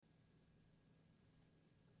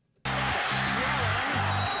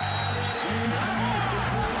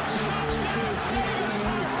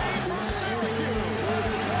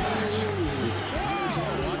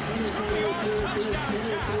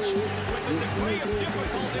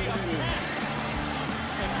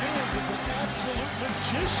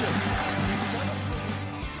magician.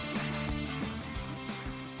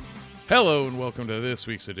 Hello and welcome to this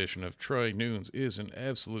week's edition of Troy Nunes is an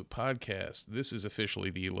Absolute Podcast. This is officially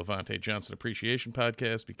the Levante Johnson Appreciation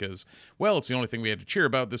Podcast because, well, it's the only thing we had to cheer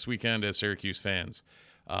about this weekend as Syracuse fans.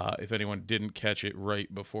 If anyone didn't catch it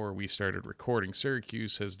right before we started recording,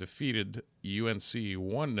 Syracuse has defeated UNC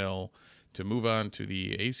 1-0 to move on to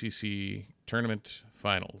the ACC Tournament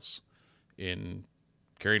Finals in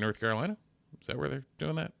Cary, North Carolina. Is that where they're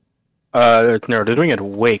doing that? No, they're doing it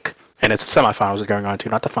in Wake, and it's the semifinals are going on too,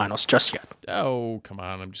 not the finals just yet. Oh, come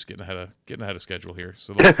on! I'm just getting ahead of schedule here.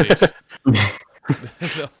 So they'll face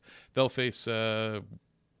they'll face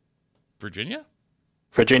Virginia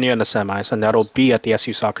in the semis, and that'll be at the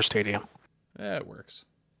SU Soccer Stadium. That works.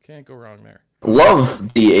 Can't go wrong there.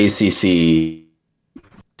 Love the ACC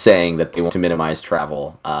saying that they want to minimize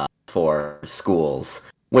travel for schools,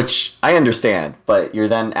 which I understand, but you're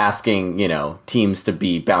then asking, teams to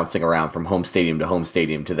be bouncing around from home stadium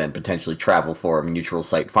to then potentially travel for a neutral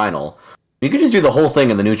site final. You could just do the whole thing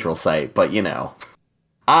in the neutral site, but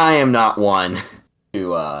I am not one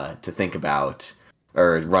to think about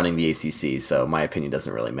or running the ACC, so my opinion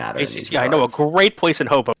doesn't really matter. ACC, I know a great place in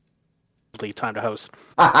Hoboken. Time to host.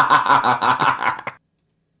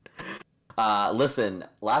 Listen,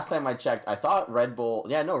 last time I checked, I thought Red Bull...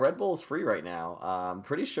 Yeah, no, Red Bull's free right now. I'm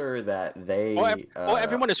pretty sure that they...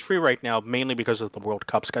 everyone is free right now, mainly because of the World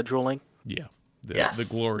Cup scheduling. Yeah. Yes. The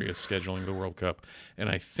glorious scheduling of the World Cup. And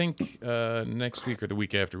I think next week or the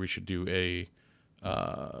week after we should do a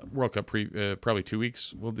World Cup probably 2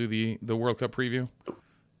 weeks. We'll do the World Cup preview.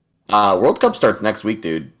 World Cup starts next week,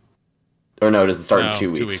 dude. Or no, does it start in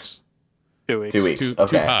 2 weeks? 2 weeks. 2 weeks. Two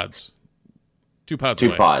Okay. pods. Two Two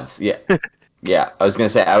pods. Yeah. Yeah. I was gonna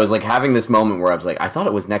say I was having this moment where I was I thought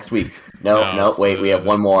it was next week. No, wait, we have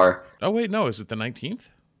one more. Oh wait, no, is it the 19th?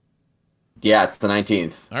 Yeah, it's the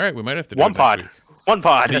 19th. All right, we might have to do One it pod. next week. One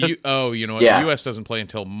pod. You know what? Yeah. The US doesn't play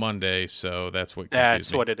until Monday, so that's what confused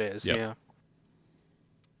That's me. what it is. Yep. Yeah.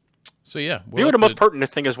 So yeah, The most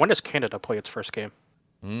pertinent thing is, when does Canada play its first game?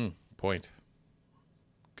 Point.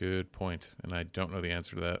 Good point, and I don't know the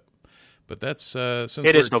answer to that. But that's since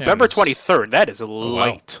It is November 23rd. That is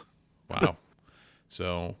late. Wow.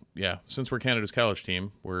 So yeah, since we're Canada's college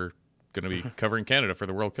team, we're going to be covering Canada for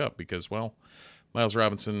the World Cup because, well, Miles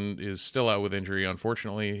Robinson is still out with injury,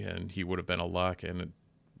 unfortunately, and he would have been a lock and a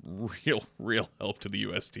real help to the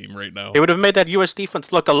U.S. team right now. It would have made that U.S.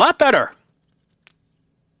 defense look a lot better.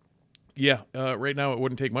 Yeah, right now it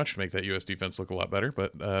wouldn't take much to make that U.S. defense look a lot better,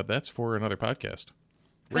 but that's for another podcast.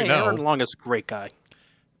 Right now, Aaron Long is a great guy.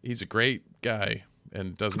 He's a great guy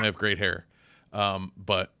and doesn't have great hair.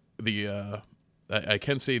 But I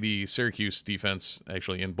can say the Syracuse defense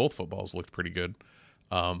actually in both footballs looked pretty good.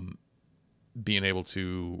 Being able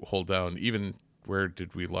to hold down, even where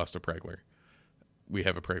did we lost a Pregler? We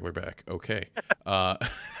have a Pregler back. Okay.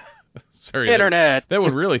 Sorry. Internet. That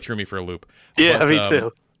one really threw me for a loop. Yeah, But, me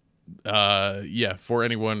too. Yeah, for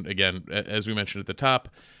anyone, again, as we mentioned at the top,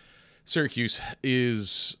 Syracuse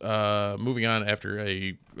is moving on after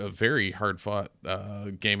a very hard-fought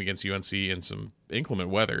game against UNC in some inclement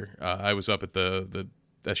weather. I was up at the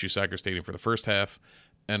SU Soccer Stadium for the first half,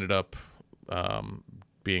 ended up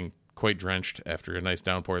being quite drenched after a nice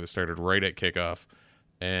downpour that started right at kickoff,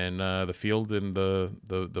 and the field and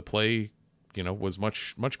the play, was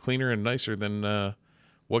much cleaner and nicer than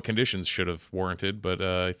what conditions should have warranted. But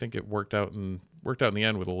I think it worked out in the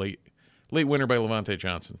end with a late winner by Levante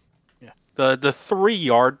Johnson. The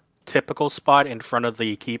 3-yard typical spot in front of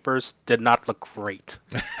the keepers did not look great.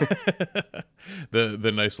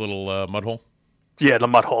 the nice little mud hole. Yeah, the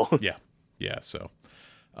mud hole. Yeah. So,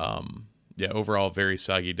 overall, very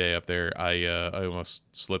soggy day up there. I almost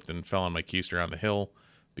slipped and fell on my keister on the hill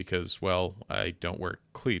because, well, I don't wear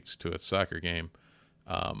cleats to a soccer game.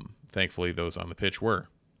 Thankfully, those on the pitch were.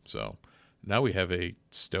 So now we have a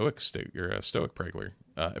stoic Pregler.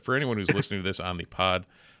 For anyone who's listening to this on the pod.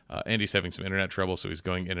 Andy's having some internet trouble, so he's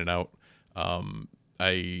going in and out.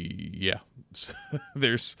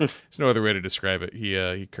 There's no other way to describe it.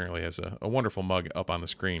 He currently has a wonderful mug up on the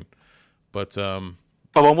screen, but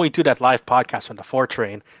when we do that live podcast on the 4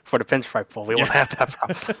 train for the Pinstripe Bowl, we won't have that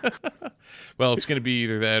problem. Well, it's going to be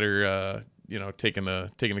either that or taking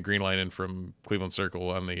the green line in from Cleveland Circle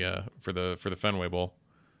on the for the Fenway Bowl.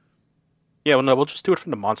 Yeah, well, no, we'll just do it from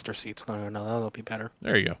the monster seats. No, that'll be better.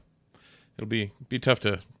 There you go. It'll be tough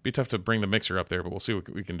to bring the mixer up there, but we'll see what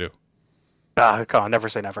we can do. Come on, never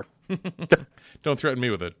say never. Don't threaten me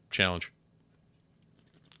with a challenge.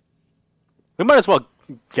 We might as well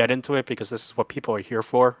get into it because this is what people are here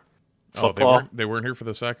for. Football. Oh, they weren't here for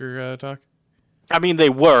the soccer talk? I mean, they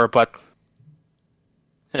were, but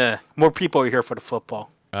More people are here for the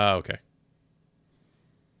football. Okay.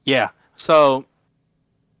 Yeah. So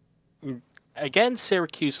again,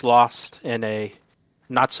 Syracuse lost in a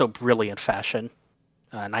not so brilliant fashion.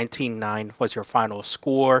 19-9 was your final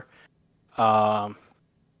score.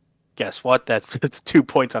 Guess what? That's 2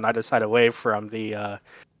 points on either side away from the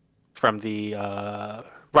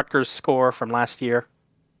Rutgers score from last year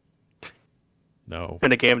No.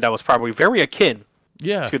 in a game that was probably very akin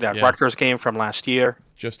Yeah. to that yeah. Rutgers game from last year.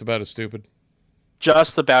 Just about as stupid.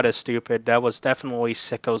 Just about as stupid. That was definitely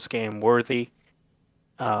Sicko's game worthy.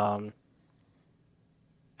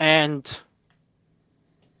 And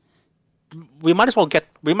we might as well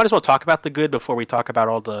talk about the good before we talk about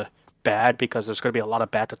all the bad, because there's going to be a lot of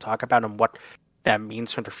bad to talk about and what that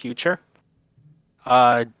means for the future.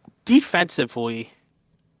 Defensively,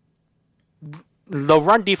 the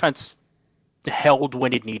run defense held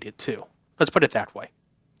when it needed to. Let's put it that way.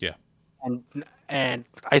 Yeah. And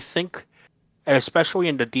I think, especially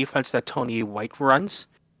in the defense that Tony White runs,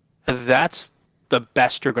 that's the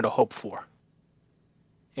best you're going to hope for.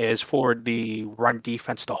 Is for the run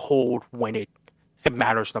defense to hold when it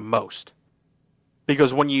matters the most.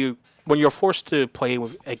 Because when you're forced to play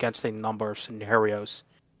against a number of scenarios,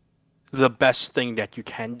 the best thing that you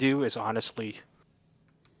can do is honestly,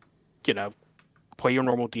 play your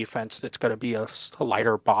normal defense. It's going to be a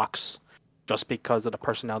lighter box just because of the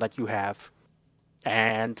personnel that you have.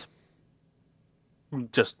 And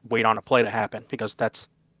just wait on a play to happen, because that's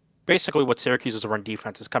basically what Syracuse's run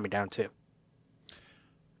defense is coming down to.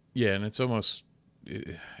 Yeah, and it's almost,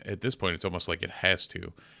 at this point, it's almost like it has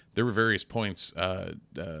to. There were various points.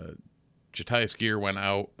 Jatius Gear went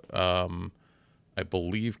out. I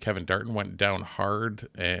believe Kevin Darton went down hard,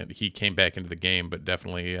 and he came back into the game, but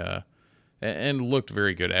definitely and looked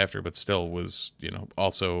very good after, but still was,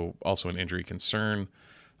 also an injury concern.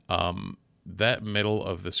 That middle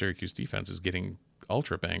of the Syracuse defense is getting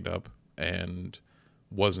ultra banged up and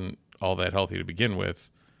wasn't all that healthy to begin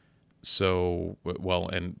with. So, well,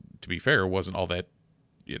 and to be fair, wasn't all that,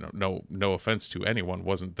 no offense to anyone,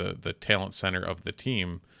 wasn't the talent center of the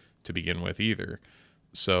team to begin with either.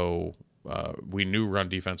 So we knew run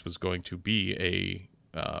defense was going to be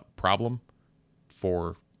a problem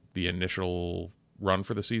for the initial run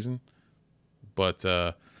for the season. But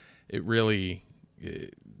it really,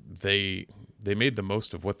 they made the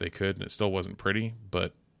most of what they could, and it still wasn't pretty.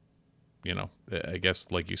 But, I guess,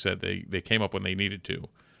 like you said, they came up when they needed to.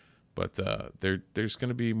 But there's going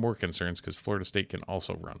to be more concerns because Florida State can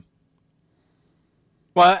also run.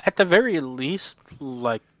 Well, at the very least,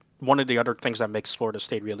 like, one of the other things that makes Florida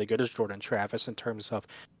State really good is Jordan Travis in terms of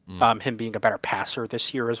him being a better passer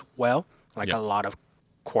this year as well, like a lot of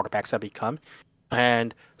quarterbacks have become.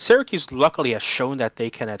 And Syracuse luckily has shown that they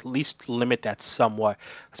can at least limit that somewhat,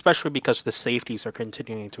 especially because the safeties are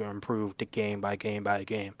continuing to improve the game by game by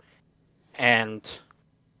game. And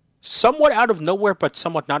somewhat out of nowhere, but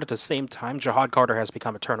somewhat not at the same time, Jahad Carter has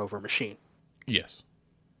become a turnover machine. Yes.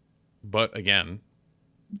 But again,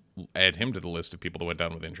 add him to the list of people that went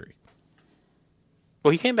down with injury.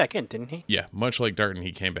 Well, he came back in, didn't he? Yeah, much like Darton,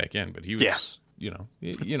 he came back in, but he was,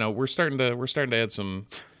 we're starting to add some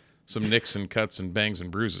nicks and cuts and bangs and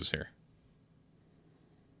bruises here.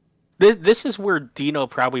 This is where Dino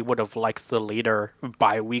probably would have liked the later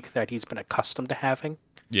bye week that he's been accustomed to having.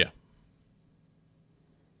 Yeah.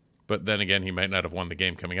 But then again, he might not have won the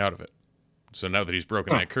game coming out of it. So now that he's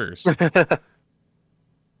broken that curse.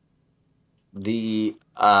 The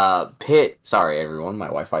Pitt, sorry everyone, my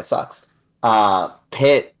Wi-Fi sucks.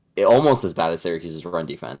 Pitt, almost as bad as Syracuse's run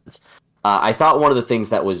defense. I thought one of the things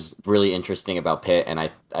that was really interesting about Pitt, and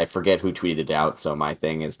I forget who tweeted it out, so my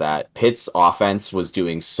thing is that Pitt's offense was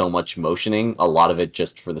doing so much motioning, a lot of it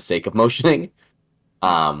just for the sake of motioning.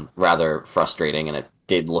 Rather frustrating, and it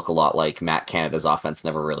did look a lot like Matt Canada's offense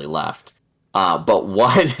never really left. But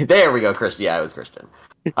what... There we go, Christian. Yeah, it was Christian.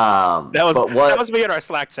 That was me in our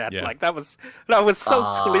Slack chat. Yeah. Like that was so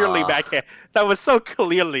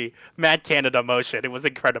clearly Matt Canada motion. It was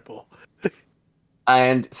incredible.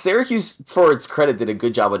 And Syracuse, for its credit, did a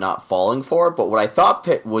good job of not falling for it. But what I thought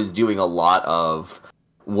Pitt was doing a lot of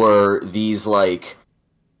were these, like,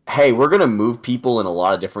 hey, we're going to move people in a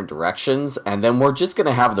lot of different directions, and then we're just going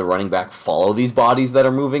to have the running back follow these bodies that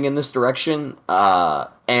are moving in this direction.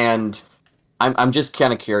 And I'm just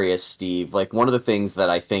kind of curious, Steve. Like, one of the things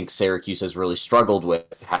that I think Syracuse has really struggled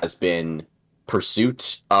with has been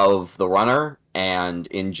pursuit of the runner, and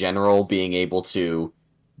in general being able to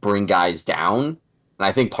bring guys down. And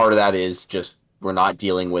I think part of that is just we're not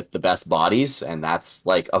dealing with the best bodies, and that's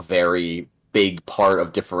like a very big part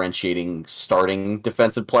of differentiating starting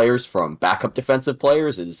defensive players from backup defensive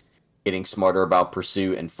players is getting smarter about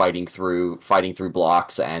pursuit and fighting through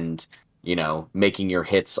blocks and, making your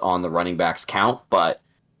hits on the running backs count. But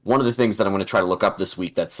one of the things that I'm going to try to look up this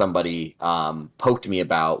week that somebody poked me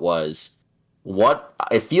about was what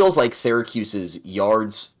it feels like Syracuse's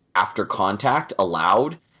yards after contact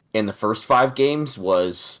allowed in the first 5 games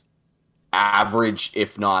was average,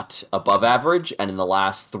 if not above average, and in the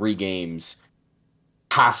last 3 games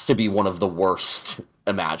has to be one of the worst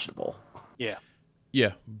imaginable.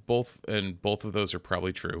 Yeah, both of those are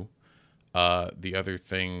probably true. The other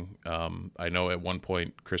thing, I know at one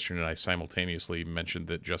point Christian and I simultaneously mentioned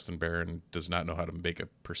that Justin Barron does not know how to make a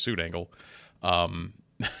pursuit angle.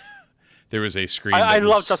 There was a screen. I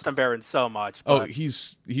love Justin Barron so much. But... Oh,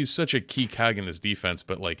 he's such a key cog in this defense,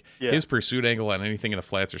 but his pursuit angle on anything in the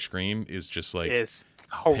flats or screen is just it's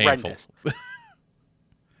horrendous.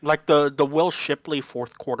 Like the Will Shipley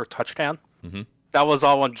fourth quarter touchdown. Mm-hmm. That was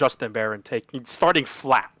all on Justin Barron starting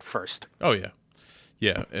flat first. Oh yeah.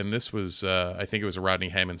 Yeah, and this was I think it was a Rodney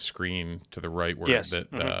Hammond screen to the right where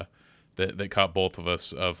that caught both of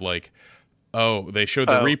us of they showed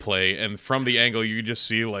the replay, and from the angle you just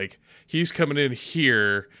see he's coming in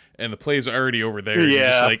here and the play's already over there.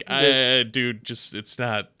 Yeah. You're just dude, just it's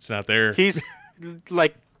not there. He's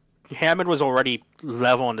Hammond was already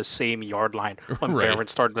level on the same yard line when Barron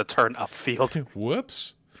started to turn upfield.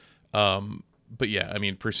 Whoops. But yeah, I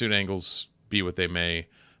mean, pursuit angles be what they may.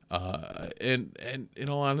 And in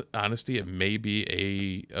all honesty, it may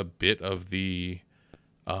be a bit of the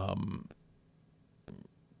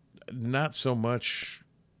not so much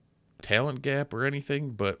talent gap or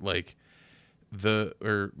anything, but not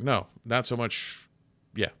so much.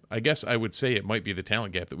 Yeah, I guess I would say it might be the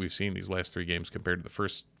talent gap that we've seen these last 3 games compared to the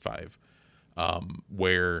first 5,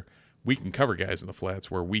 where we can cover guys in the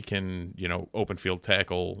flats, where we can, open field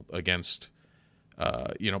tackle against,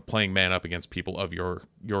 playing man up against people of your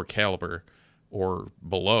caliber or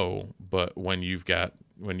below. But when you're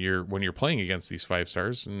playing against these 5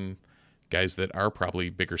 stars and guys that are probably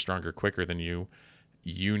bigger, stronger, quicker than you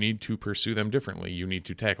need to pursue them differently. You need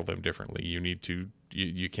to tackle them differently.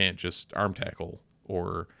 You can't just arm tackle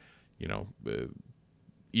or,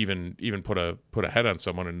 even put a head on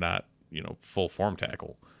someone and not, full form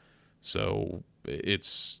tackle. So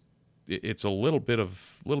it's a little bit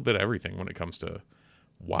of everything when it comes to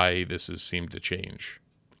why this has seemed to change.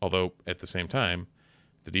 Although at the same time,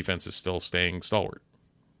 the defense is still staying stalwart.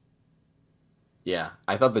 Yeah,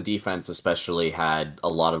 I thought the defense especially had a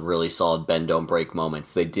lot of really solid bend don't break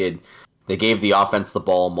moments. They gave the offense the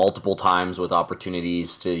ball multiple times with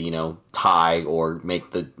opportunities to, tie or make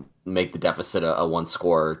the deficit a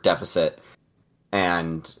 1-score deficit.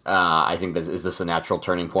 And I think is this a natural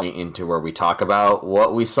turning point into where we talk about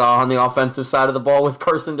what we saw on the offensive side of the ball with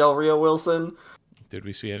Carson Del Rio Wilson? Did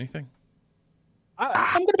we see anything?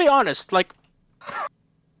 I'm going to be honest.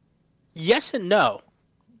 Yes and no.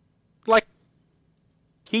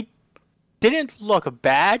 He didn't look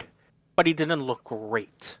bad, but he didn't look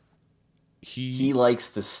great. He likes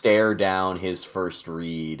to stare down his first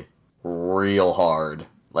read real hard.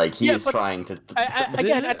 Is trying to...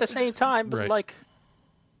 Again, at the same time, right.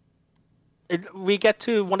 We get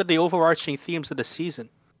to one of the overarching themes of the season.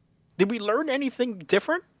 Did we learn anything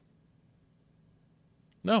different?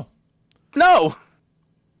 No.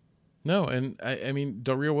 No, and I mean,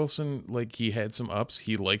 Del Rio Wilson, he had some ups.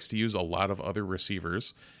 He likes to use a lot of other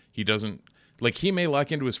receivers. He doesn't... he may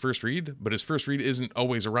lock into his first read, but his first read isn't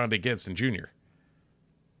always around Gadsden Jr.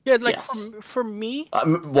 Yeah, for me...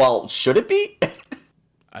 well, should it be?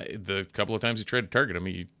 The couple of times he tried to target him,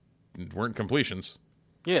 he weren't completions.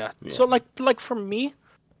 Yeah. So for me,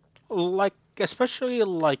 especially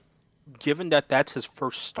given that that's his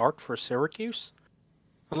first start for Syracuse,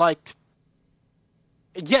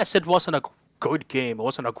 yes, it wasn't a good game. It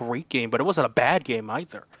wasn't a great game, but it wasn't a bad game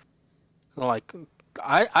either.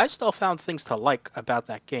 I still found things to like about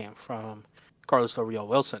that game from Carlos Del Rio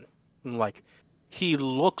Wilson. He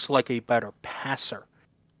looks like a better passer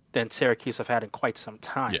than Syracuse have had in quite some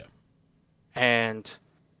time. Yeah. And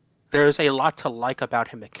there's a lot to like about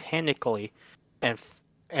him mechanically and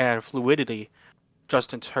fluidity,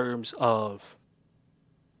 just in terms of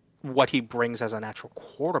what he brings as a natural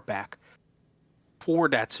quarterback for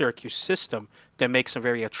that Syracuse system that makes him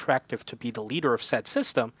very attractive to be the leader of said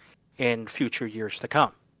system in future years to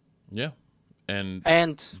come. Yeah. And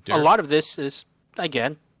a lot of this is,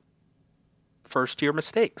 again, first-year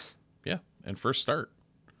mistakes. Yeah, and first start.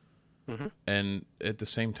 Mm-hmm. And at the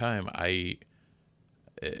same time, he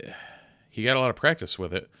got a lot of practice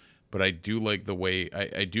with it, but I do like the way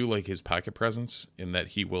I do like his pocket presence in that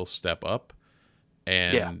he will step up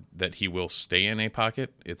and that he will stay in a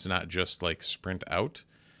pocket. It's not just sprint out.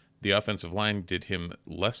 The offensive line did him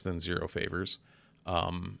less than 0 favors.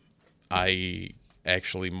 I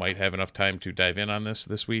actually might have enough time to dive in on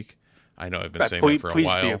this week. I know I've been saying that for a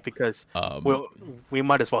while. Please do, because we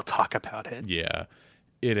might as well talk about it. Yeah,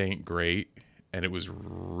 it ain't great, and it was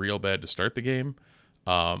real bad to start the game.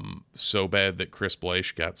 So bad that Chris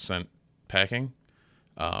Bleish got sent packing.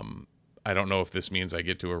 I don't know if this means I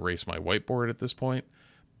get to erase my whiteboard at this point,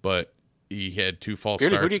 but he had 2 false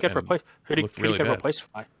starts. Who do you get replaced? Who do you get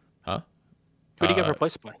replaced by? Huh? Who do you get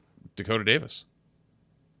replaced by? Dakota Davis.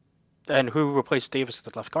 And who replaced Davis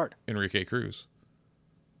at left guard? Enrique Cruz.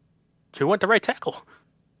 Who went to right tackle?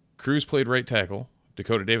 Cruz played right tackle.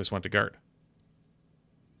 Dakota Davis went to guard.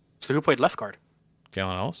 So who played left guard?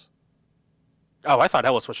 Galen Ellis? Oh, I thought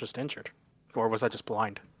Ellis was just injured. Or was I just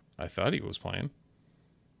blind? I thought he was playing.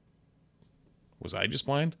 Was I just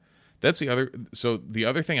blind? That's the other. So the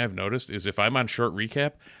other thing I've noticed is if I'm on short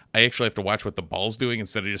recap, I actually have to watch what the ball's doing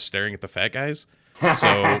instead of just staring at the fat guys.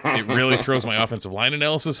 So it really throws my offensive line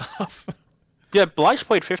analysis off. Yeah, Bleish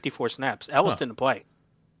played 54 snaps. Ellis didn't play.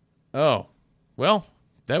 Oh, well,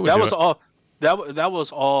 that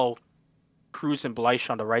was all Cruz and Bleish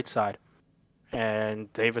on the right side,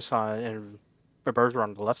 and Davis and Roberto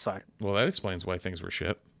on the left side. Well, that explains why things were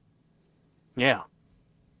shit. Yeah,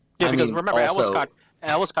 because remember,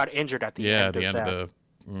 Ellis got injured at the end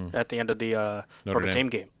of the Notre Dame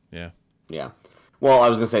game. Yeah. Well, I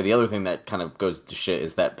was going to say, the other thing that kind of goes to shit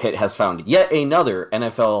is that Pitt has found yet another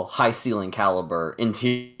NFL high-ceiling caliber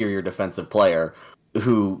interior defensive player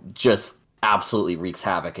who just absolutely wreaks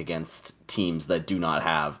havoc against teams that do not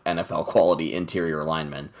have NFL-quality interior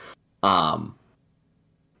linemen. I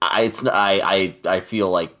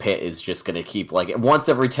feel like Pitt is just going to keep, like, once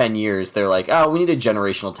every 10 years, they're like, oh, we need a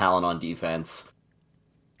generational talent on defense.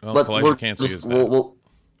 Well, Kalijah Kancey is that.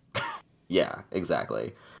 Yeah,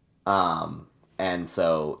 exactly. And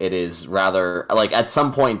so it is rather, like, at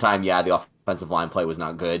some point in time, yeah, the offensive line play was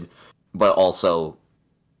not good, but also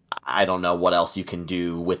I don't know what else you can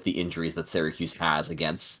do with the injuries that Syracuse has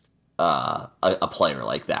against a player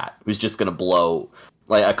like that, who's just going to blow,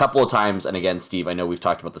 like, a couple of times. And again, Steve, I know we've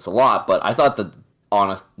talked about this a lot, but I thought that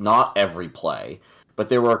not every play, but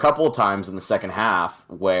there were a couple of times in the second half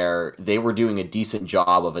where they were doing a decent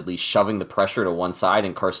job of at least shoving the pressure to one side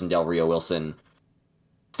and Carson Del Rio Wilson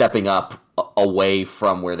stepping up away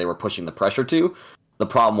from where they were pushing the pressure to. The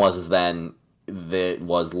problem was then that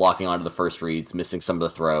was locking onto the first reads, missing some of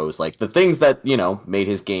the throws, like the things that, made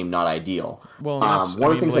his game not ideal. Well, that's,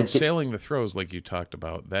 one of the things like sailing the throws, like you talked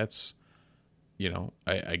about, that's,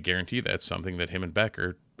 I guarantee that's something that him and Beck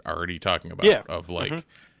are already talking about. Yeah. Of like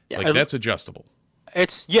that's adjustable.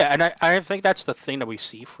 And I think that's the thing that we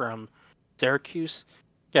see from Syracuse,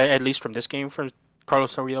 at least from this game from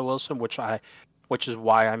Carlos Del Rio Wilson, which is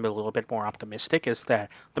why I'm a little bit more optimistic, is that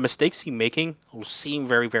the mistakes he's making will seem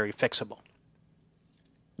very, very fixable.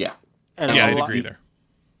 Yeah. And I'd agree there.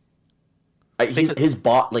 His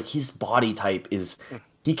body type is,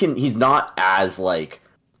 he's not as, like,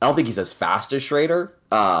 I don't think he's as fast as Schrader,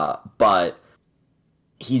 but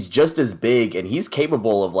he's just as big, and he's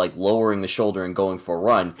capable of, like, lowering the shoulder and going for a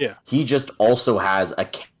run. Yeah. He just also has a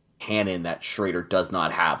cannon that Schrader does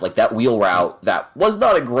not have. Like, that wheel route, that was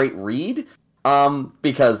not a great read,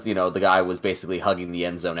 because, the guy was basically hugging the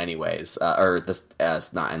end zone anyways, or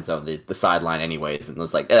not end zone, the sideline anyways, and it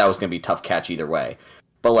was like, that was going to be a tough catch either way.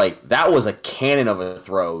 But, like, that was a cannon of a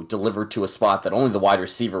throw delivered to a spot that only the wide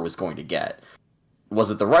receiver was going to get.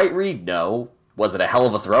 Was it the right read? No. Was it a hell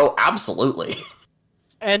of a throw? Absolutely.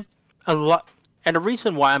 And the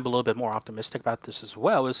reason why I'm a little bit more optimistic about this as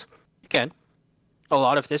well is, again, a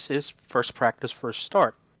lot of this is first practice, first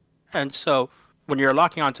start. And so when you're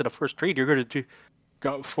locking onto the first read, you're going to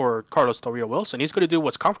go for Carlos Del Rio Wilson. He's going to do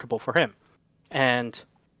what's comfortable for him. And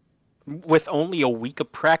with only a week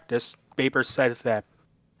of practice, Baber said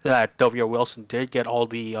that Del Rio Wilson did get all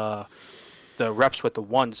the reps with the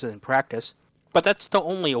ones in practice, but that's still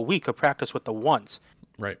only a week of practice with the ones.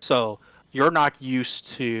 Right. So you're not used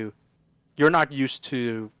to,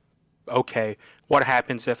 okay, what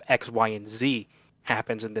happens if X, Y, and Z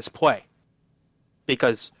happens in this play?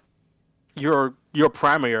 Because your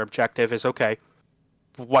primary objective is, okay,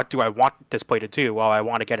 what do I want this play to do? Well, I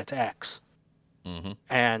want to get it to X. Mm-hmm.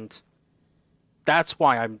 And that's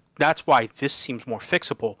why this seems more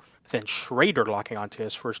fixable than Schrader locking onto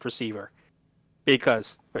his first receiver.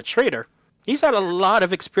 Because with Schrader, he's had a lot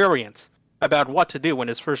of experience about what to do when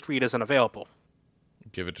his first read isn't available.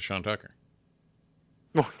 Give it to Sean Tucker.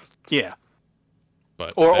 Yeah.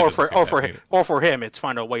 But for him, it's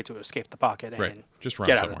find a way to escape the pocket and just run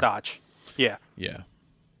get somewhere. out of dodge. Yeah. Yeah.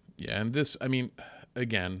 Yeah. And this, I mean,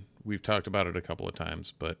 again, we've talked about it a couple of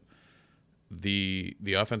times, but the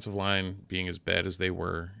offensive line being as bad as they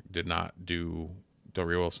were did not do Del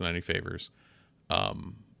Rio Wilson any favors.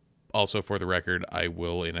 Also, for the record, I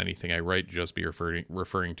will, in anything I write, just be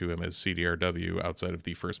referring to him as CDRW outside of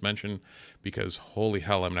the first mention, because holy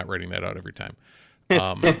hell, I'm not writing that out every time.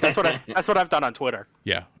 That's what I've done on Twitter.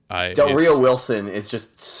 Yeah, Del Rio Wilson is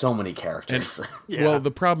just so many characters. Yeah. Well,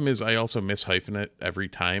 the problem is I also mishyphen it every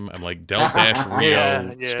time. I'm like Del Dash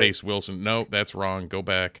Rio space Wilson. No, that's wrong. Go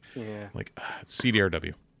back. Yeah. Like it's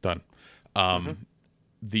CDRW. Done.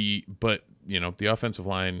 But the offensive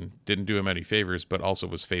line didn't do him any favors, but also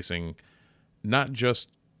was facing not just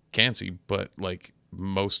Kancey, but like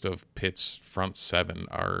most of Pitt's front seven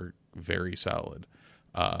are very solid.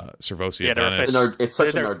 Servosi, Dennis. It's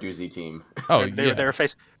such a Narduzzi team. Oh, they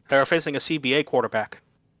were facing a CBA quarterback.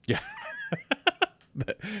 Yeah.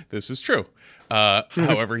 This is true.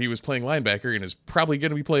 However, he was playing linebacker and is probably going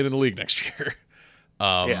to be played in the league next year.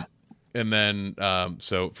 And then,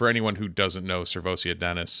 so for anyone who doesn't know, Servosi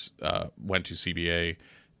Dennis went to CBA,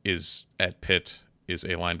 is at Pitt, is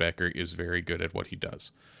a linebacker, is very good at what he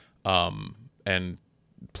does, and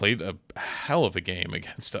played a hell of a game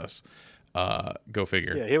against us. Go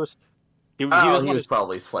figure. Yeah, he was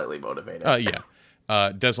probably slightly motivated.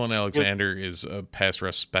 Deslin Alexander is a pass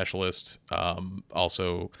rush specialist.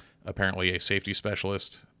 Also, apparently a safety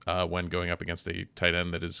specialist when going up against a tight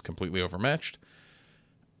end that is completely overmatched.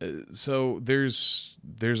 So there's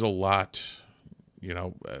a lot,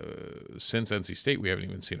 since NC State, we haven't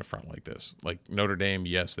even seen a front like this. Like Notre Dame,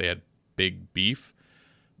 yes, they had big beef,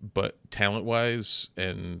 but talent-wise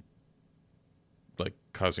and like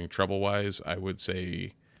causing trouble-wise, I would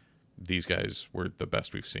say these guys were the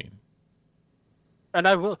best we've seen. And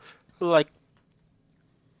I will,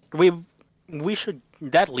 we should,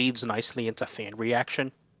 that leads nicely into fan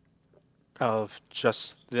reaction of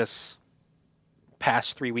just this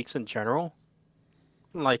past 3 weeks in general.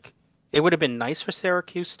 Like, it would have been nice for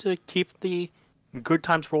Syracuse to keep the good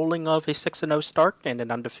times rolling of a 6-0 start and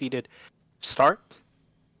an undefeated start,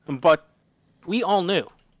 but we all knew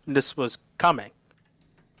this was coming.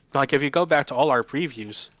 Like, if you go back to all our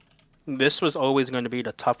previews, this was always going to be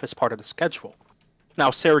the toughest part of the schedule.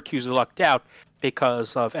 Now, Syracuse lucked out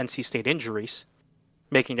because of NC State injuries,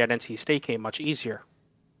 making that NC State game much easier.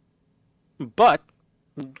 But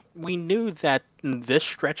we knew that this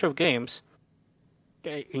stretch of games,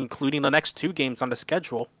 including the next 2 games on the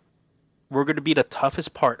schedule, were going to be the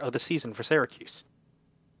toughest part of the season for Syracuse.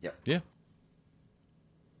 Yep. Yeah.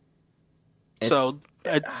 So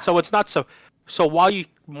it's not so. So while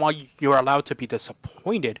you're allowed to be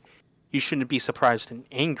disappointed, you shouldn't be surprised and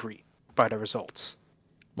angry by the results.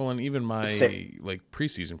 Well, and even my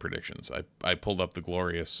preseason predictions, I pulled up the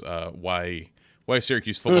glorious why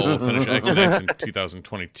Syracuse football will finish X and X in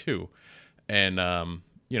 2022, and I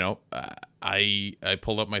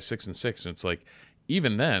pulled up my 6-6, and it's like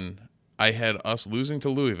even then I had us losing to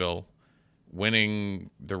Louisville,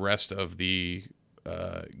 winning the rest of the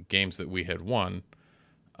games that we had won.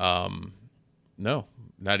 No,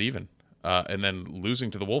 not even, and then losing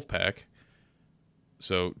to the Wolfpack.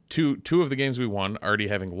 So two of the games we won already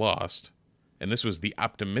having lost, and this was the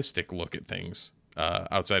optimistic look at things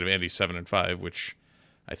outside of Andy's 7-5, which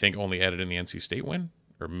I think only added in the NC State win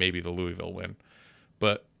or maybe the Louisville win.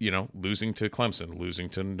 But losing to Clemson, losing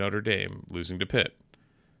to Notre Dame, losing to Pitt,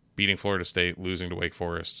 beating Florida State, losing to Wake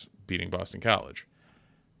Forest, beating Boston College.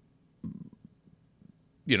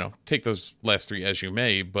 Take those last 3 as you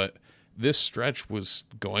may, but this stretch was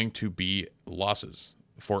going to be losses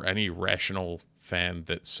for any rational fan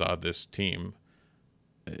that saw this team.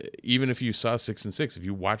 Even if you saw 6-6, if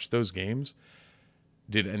you watched those games,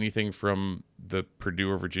 did anything from the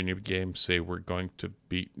Purdue or Virginia game say we're going to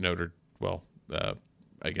beat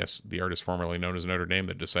I guess the artist formerly known as Notre Dame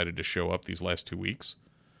that decided to show up these last 2 weeks?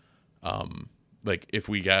 Like if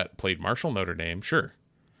we played Marshall Notre Dame, sure,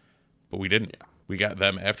 but we didn't. Yeah. We got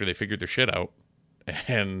them after they figured their shit out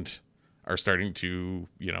and are starting to,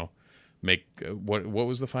 make what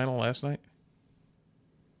was the final last night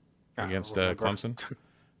against Clemson?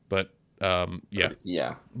 But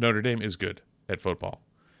yeah, Notre Dame is good at football.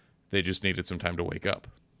 They just needed some time to wake up.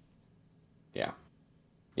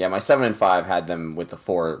 Yeah, my 7-5 had them with a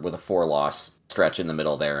 4-loss stretch in the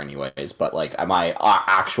middle there, anyways. But like my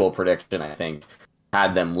actual prediction, I think,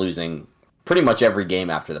 had them losing pretty much every game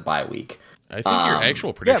after the bye week. I think your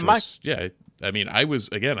actual prediction was, I mean, I was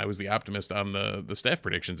the optimist on the staff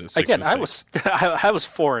predictions at 6-6. Again, I was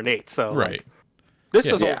 4-8, so right. Like,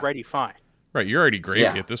 this was already fine. Right, you're already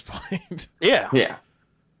gravy at this point. Yeah.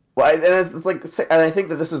 Well, and it's like, and I think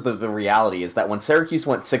that this is the reality is that when Syracuse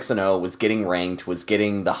went 6-0, was getting ranked, was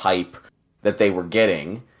getting the hype that they were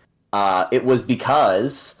getting, it was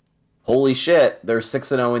because, holy shit, they're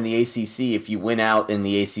 6-0 in the ACC. If you win out in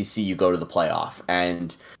the ACC, you go to the playoff.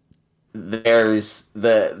 And there's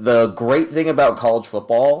the great thing about college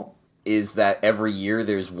football is that every year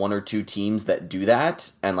there's one or two teams that do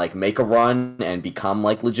that and like make a run and become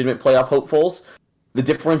like legitimate playoff hopefuls. The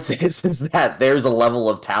difference is that there's a level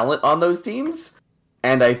of talent on those teams,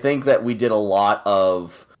 and I think that we did a lot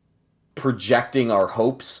of projecting our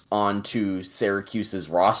hopes onto Syracuse's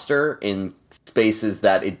roster in spaces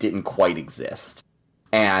that it didn't quite exist.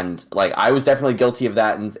 And like I was definitely guilty of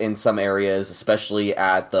that in some areas, especially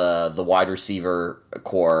at the wide receiver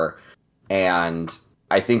core. And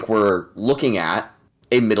I think we're looking at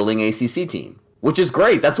a middling ACC team, which is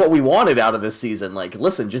great. That's what we wanted out of this season. Like,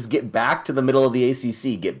 listen, just get back to the middle of the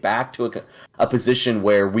ACC, get back to a position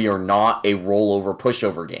where we are not a rollover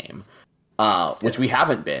pushover game, which we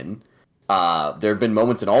haven't been. There have been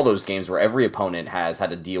moments in all those games where every opponent has had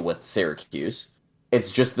to deal with Syracuse.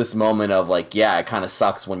 It's just this moment of like, yeah, it kind of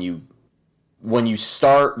sucks when you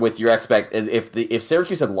start with your if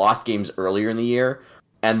Syracuse had lost games earlier in the year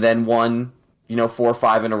and then won, 4 or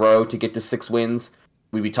 5 in a row to get to 6 wins,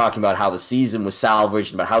 we'd be talking about how the season was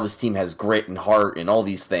salvaged, about how this team has grit and heart and all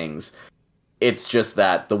these things. It's just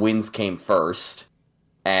that the wins came first,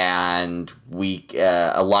 and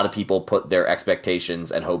a lot of people put their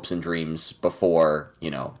expectations and hopes and dreams before,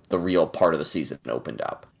 the real part of the season opened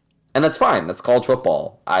up. And that's fine. That's college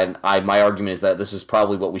football. My argument is that this is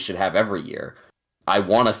probably what we should have every year. I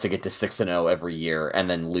want us to get to 6-0 every year and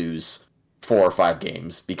then lose 4 or 5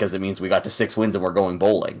 games because it means we got to 6 wins and we're going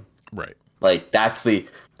bowling. Right. Like that's the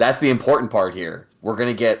important part here. We're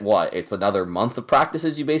gonna get what? It's another month of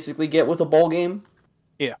practices you basically get with a bowl game.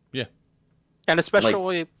 Yeah. Yeah. And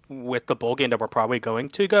especially with the bowl game that we're probably going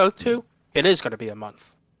to go to, it is going to be a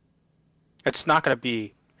month. It's not going to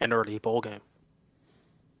be an early bowl game.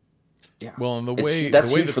 Yeah. Well, and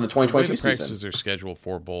that's huge for the 2022 season. Practices are scheduled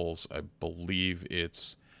for bowls. I believe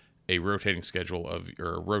it's a rotating schedule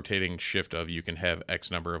or a rotating shift of you can have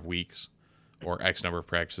X number of weeks or X number of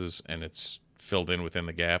practices, and it's filled in within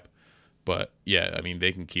the gap. But yeah, I mean,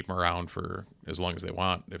 they can keep them around for as long as they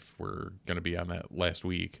want if we're going to be on that last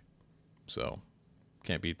week. So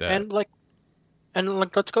can't beat that. And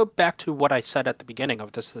let's go back to what I said at the beginning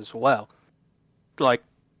of this as well. Like,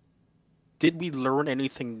 did we learn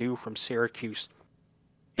anything new from Syracuse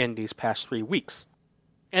in these past 3 weeks?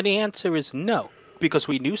 And the answer is no, because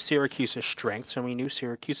we knew Syracuse's strengths and we knew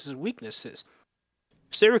Syracuse's weaknesses.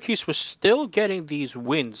 Syracuse was still getting these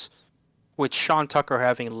wins with Sean Tucker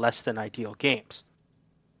having less than ideal games.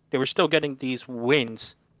 They were still getting these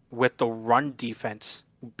wins with the run defense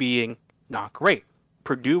being not great.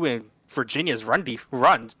 Purdue and Virginia's run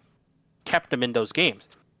kept them in those games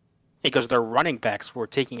because their running backs were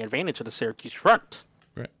taking advantage of the Syracuse front.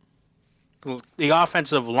 Right. The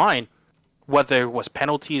offensive line, whether it was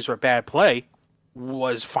penalties or bad play,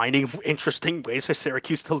 was finding interesting ways for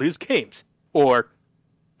Syracuse to lose games or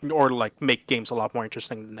like make games a lot more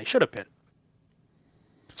interesting than they should have been.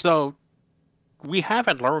 So we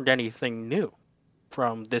haven't learned anything new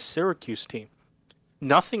from this Syracuse team.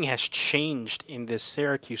 Nothing has changed in this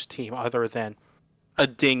Syracuse team other than a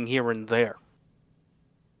ding here and there.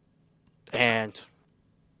 And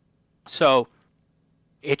so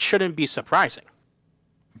it shouldn't be surprising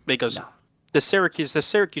because the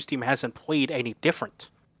Syracuse team hasn't played any different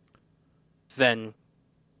than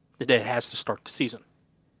it has to start the season.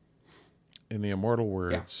 In the immortal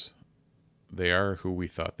words, they are who we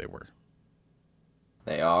thought they were.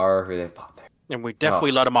 They are who they thought they were. And we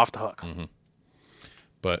definitely let them off the hook. Mm-hmm.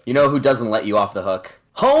 But you know who doesn't let you off the hook?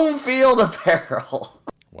 Home Field Apparel.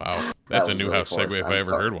 Wow, that's a Newhouse segue if I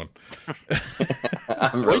ever heard one.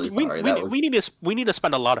 I'm really sorry. We need to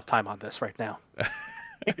spend a lot of time on this right now.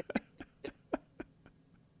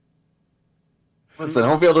 Listen,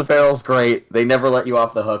 Home Field Apparel's great. They never let you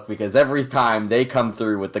off the hook because every time they come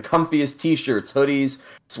through with the comfiest t-shirts, hoodies,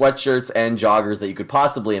 sweatshirts, and joggers that you could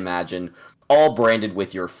possibly imagine, all branded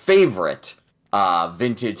with your favorite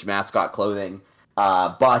vintage mascot clothing.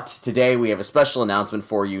 But today we have a special announcement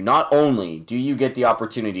for you. Not only do you get the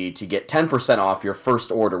opportunity to get 10% off your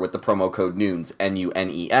first order with the promo code NUNES,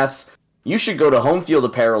 N-U-N-E-S, you should go to Home Field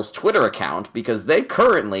Apparel's Twitter account because they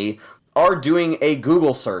currently are doing a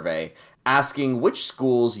Google survey asking which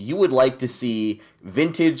schools you would like to see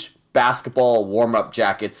vintage basketball warm-up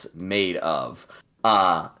jackets made of.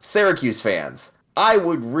 Syracuse fans, I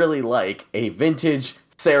would really like a vintage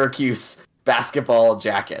Syracuse basketball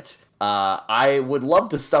jacket. I would love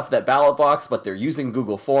to stuff that ballot box, but they're using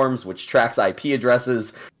Google Forms, which tracks IP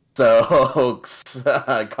addresses. So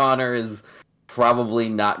Connor is probably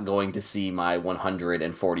not going to see my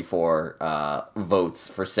 144 votes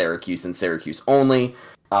for Syracuse and Syracuse only.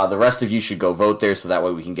 The rest of you should go vote there so that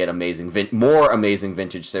way we can get more amazing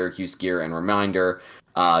vintage Syracuse gear. And reminder,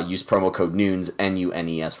 use promo code NUNES,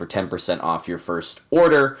 NUNES, for 10% off your first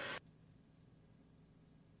order.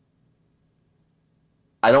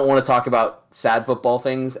 I don't want to talk about sad football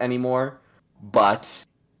things anymore, but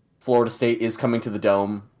Florida State is coming to the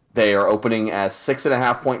Dome. They are opening as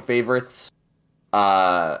 6.5-point favorites.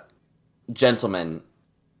 Gentlemen,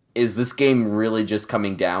 is this game really just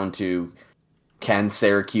coming down to, can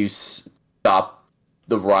Syracuse stop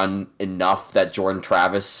the run enough that Jordan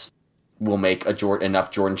Travis will make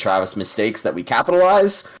enough Jordan Travis mistakes that we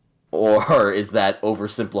capitalize? Or is that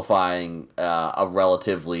oversimplifying a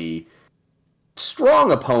relatively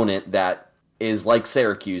strong opponent that is like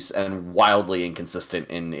Syracuse and wildly inconsistent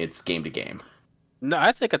in its game-to-game? No,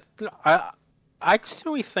 I think I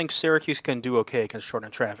actually think Syracuse can do okay against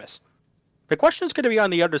Jordan Travis. The question is going to be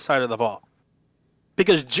on the other side of the ball,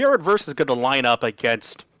 because Jared Verse is going to line up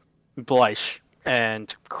against Bleich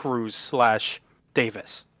and Cruz /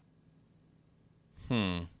 Davis.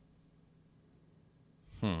 And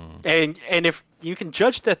if you can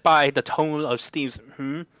judge that by the tone of Steve's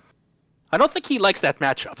I don't think he likes that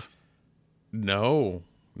matchup. No,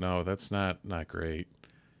 that's not great.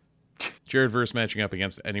 Jared Verse matching up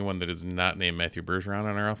against anyone that is not named Matthew Bergeron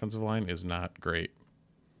on our offensive line is not great.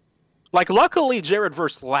 Like, luckily, Jared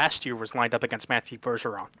Verse last year was lined up against Matthew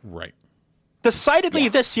Bergeron. Right. Decidedly,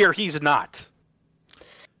 this year, he's not.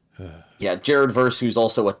 Yeah, Jared Verse, who's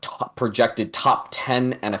also a projected top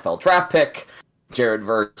 10 NFL draft pick. Jared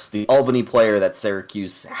Verse, the Albany player that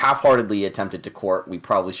Syracuse half-heartedly attempted to court. We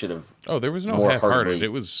probably should have. Oh, there was no half-hearted. It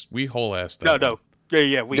was, we whole-assed that. No.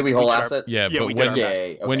 Yeah. Did we whole-ass it? Yeah, but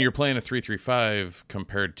when when you're playing a 3-3-5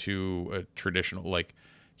 compared to a traditional, like,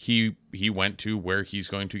 he went to where he's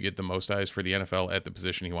going to get the most eyes for the NFL at the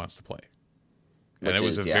position he wants to play. And it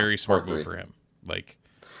was a very smart move for him. Like,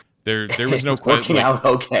 there was no question. Working out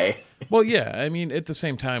okay. Well, yeah, I mean, at the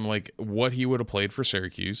same time, like, what he would have played for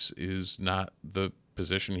Syracuse is not the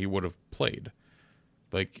position he would have played.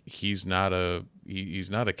 Like, he's not a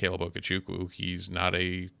Caleb Okechukwu. He's not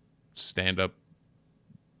a stand-up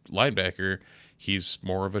linebacker. He's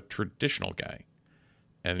more of a traditional guy.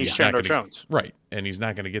 And he's Chandler Jones. Right, and he's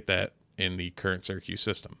not going to get that in the current Syracuse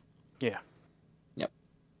system. Yeah. Yep.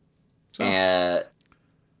 So.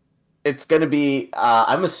 It's going to be,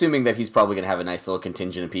 I'm assuming that he's probably going to have a nice little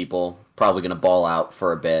contingent of people, probably going to ball out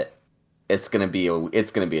for a bit. It's going to be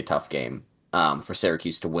a tough game for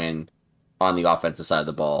Syracuse to win on the offensive side of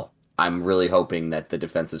the ball. I'm really hoping that the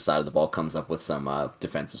defensive side of the ball comes up with some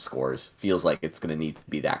defensive scores. Feels like it's going to need to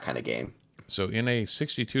be that kind of game. So in a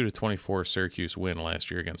 62-24 Syracuse win last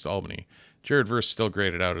year against Albany, Jared Verse still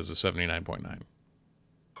graded out as a 79.9.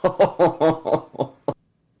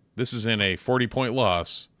 This is in a 40-point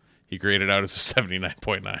loss. He graded out as a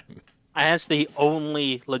 79.9. As the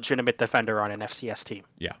only legitimate defender on an FCS team.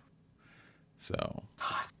 Yeah. So.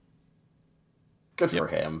 Good for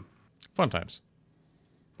him. Fun times.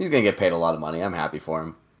 He's going to get paid a lot of money. I'm happy for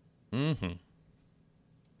him. Mm-hmm.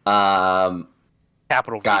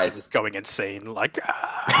 Capital guys is going insane. Like,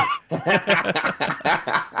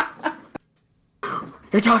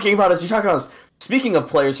 You're talking about us. Speaking of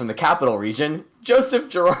players from the Capital Region, Joseph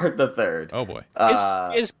Girard III. Oh, boy.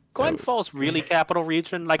 Is Glen Falls really Capital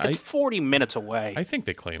Region? Like, it's 40 minutes away. I think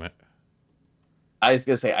they claim it. I was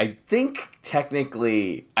going to say, I think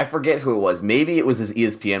technically, I forget who it was. Maybe it was his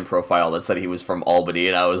ESPN profile that said he was from Albany,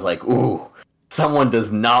 and I was like, ooh, someone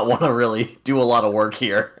does not want to really do a lot of work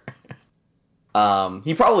here.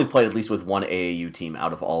 He probably played at least with one AAU team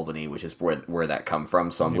out of Albany, which is where that come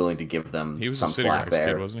from, so I'm willing to give them some slack there.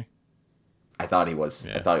 Kid, wasn't he? I thought he was.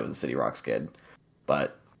 Yeah. I thought he was a City Rocks kid.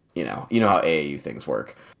 But, you know how AAU things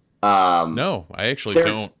work. No, I actually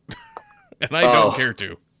don't. And I don't care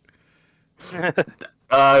to.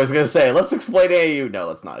 I was going to say, let's explain AAU. No,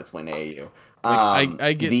 let's not explain AAU.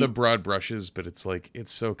 I get the broad brushes, but it's like,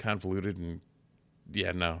 it's so convoluted and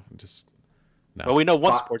no. Well, we know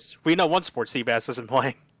one sports Seabass isn't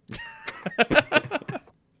playing.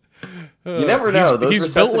 You never know.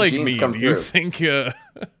 He's built like me. Do you think you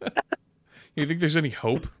think there's any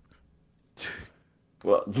hope?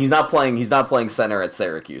 Well, he's not playing center at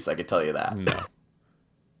Syracuse, I can tell you that. No.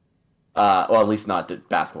 Well, at least not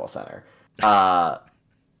basketball center.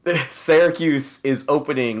 Syracuse is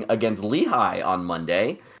opening against Lehigh on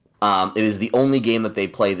Monday. It is the only game that they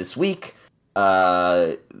play this week.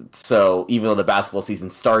 So even though the basketball season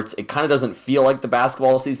starts, it kind of doesn't feel like the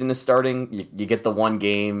basketball season is starting. You get the one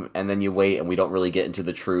game and then you wait, and we don't really get into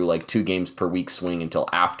the true 2 games per week swing until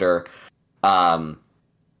after. I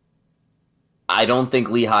don't think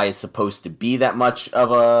Lehigh is supposed to be that much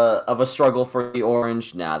of a struggle for the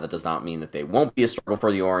Orange. Now, that does not mean that they won't be a struggle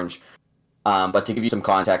for the Orange. But to give you some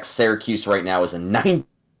context, Syracuse right now is a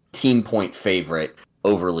 19-point favorite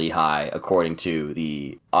over Lehigh, according to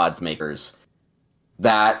the odds makers.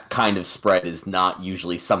 That kind of spread is not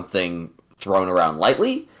usually something thrown around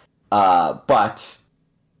lightly, but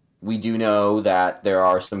we do know that there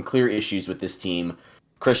are some clear issues with this team.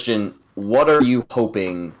 Christian, what are you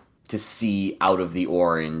hoping to see out of the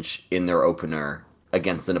Orange in their opener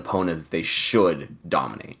against an opponent that they should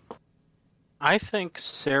dominate? I think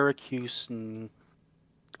Syracuse, in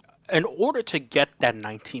order to get that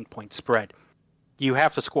 19-point spread, you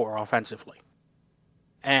have to score offensively.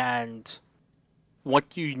 And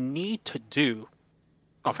what you need to do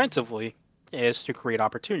offensively is to create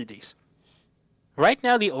opportunities. Right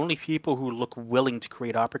now, the only people who look willing to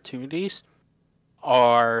create opportunities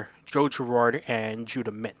are Joe Girard and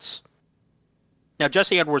Judah Mintz. Now,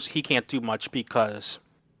 Jesse Edwards, he can't do much because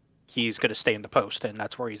he's going to stay in the post, and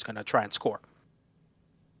that's where he's going to try and score.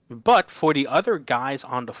 But for the other guys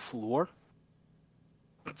on the floor,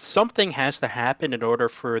 something has to happen in order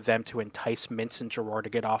for them to entice Mintz and Girard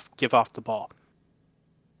to give off the ball.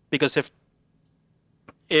 Because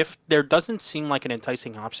if there doesn't seem like an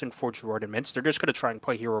enticing option for Girard and Mintz, they're just going to try and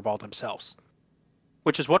play hero ball themselves.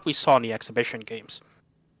 Which is what we saw in the exhibition games.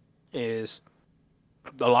 Is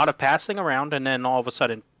a lot of passing around, and then all of a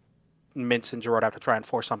sudden, Mintz and Girard have to try and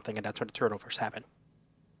force something, and that's where the turnovers happen.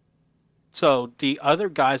 So the other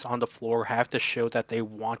guys on the floor have to show that they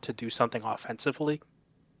want to do something offensively,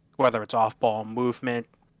 whether it's off-ball movement,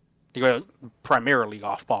 primarily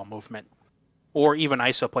off-ball movement, or even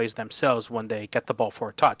ISO plays themselves when they get the ball for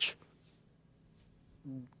a touch.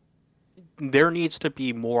 There needs to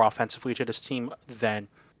be more offensively to this team than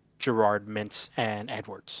Girard, Mintz, and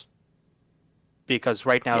Edwards. Because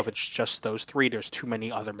right now, if it's just those three, there's too many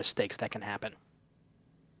other mistakes that can happen.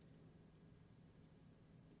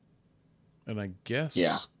 And I guess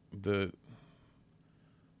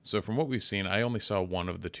so from what we've seen, I only saw one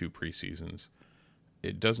of the two preseasons.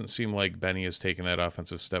 It doesn't seem like Benny has taken that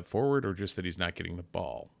offensive step forward, or just that he's not getting the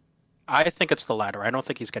ball. I think it's the latter. I don't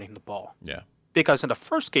think he's getting the ball. Yeah. Because in the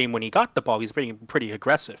first game, when he got the ball, he's being pretty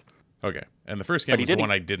aggressive. Okay. And the first game was the one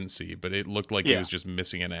I didn't see, but it looked like he was just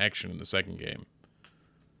missing in action in the second game.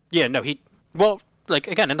 Yeah, no,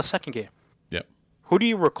 again, in the second game. Yep. Who do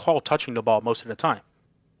you recall touching the ball most of the time?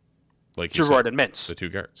 Like Girard and Mintz. The two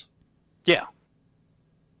guards. Yeah.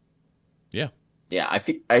 Yeah. Yeah, I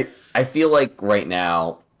feel like right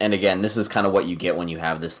now, and again, this is kind of what you get when you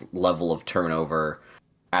have this level of turnover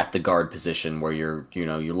at the guard position where you're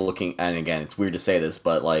looking, and again, it's weird to say this,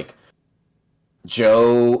 but like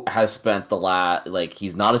Joe has spent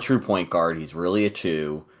he's not a true point guard, he's really a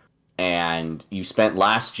two, and you spent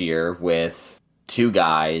last year with two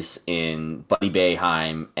guys in Buddy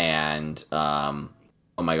Boeheim and oh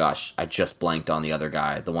my gosh, I just blanked on the other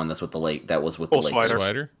guy, the one that's with the Lakers. Cole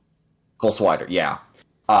Swider. Cole Swider, yeah.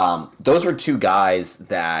 Those were two guys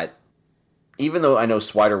that, even though I know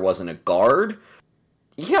Swider wasn't a guard,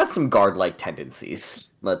 he had some guard-like tendencies,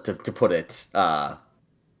 to put it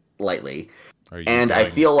lightly. I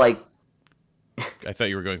feel like... I thought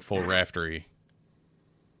you were going full raftery.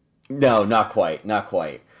 No, not quite.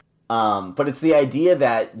 But it's the idea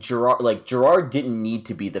that Girard didn't need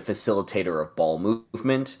to be the facilitator of ball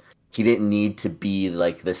movement. He didn't need to be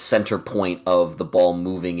like the center point of the ball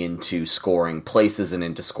moving into scoring places and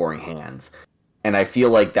into scoring hands. And I feel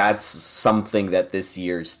like that's something that this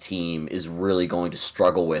year's team is really going to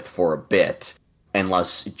struggle with for a bit,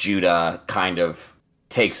 unless Judah kind of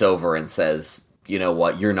takes over and says, you know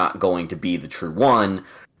what, you're not going to be the true one.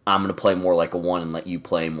 I'm going to play more like a one and let you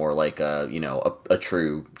play more like a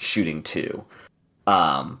true shooting two.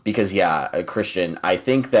 Because Christian, I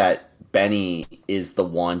think that Benny is the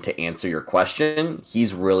one to answer your question.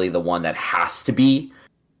 He's really the one that has to be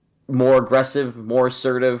more aggressive, more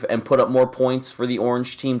assertive, and put up more points for the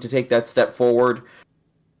Orange team to take that step forward.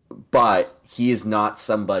 But he is not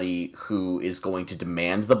somebody who is going to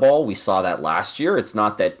demand the ball. We saw that last year. It's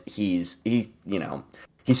not that he's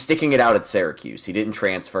sticking it out at Syracuse. He didn't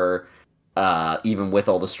transfer, even with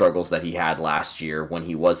all the struggles that he had last year when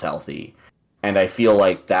he was healthy. And I feel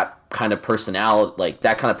like that kind of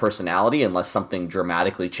personality, unless something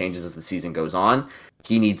dramatically changes as the season goes on,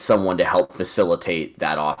 he needs someone to help facilitate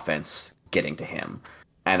that offense getting to him.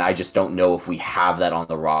 And I just don't know if we have that on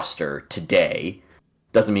the roster today.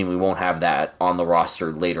 Doesn't mean we won't have that on the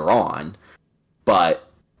roster later on.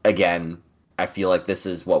 But again, I feel like this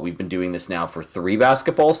is what we've been doing this now for 3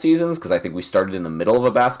 basketball seasons, because I think we started in the middle of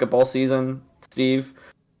a basketball season, Steve.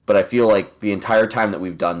 but I feel like the entire time that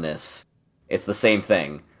we've done this, it's the same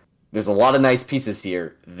thing. There's a lot of nice pieces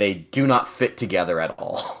here. They do not fit together at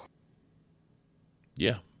all.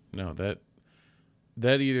 Yeah, no, that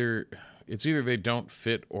it's either they don't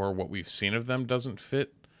fit or what we've seen of them doesn't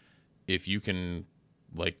fit. If you can,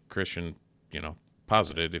 like Christian,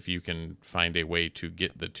 posited, if you can find a way to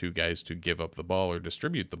get the two guys to give up the ball or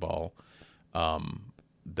distribute the ball,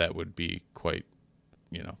 that would be quite,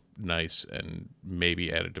 nice and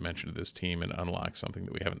maybe add a dimension to this team and unlock something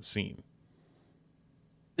that we haven't seen.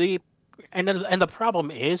 The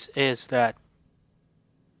problem is that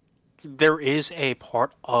there is a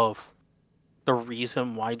part of the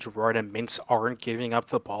reason why Girard and Mintz aren't giving up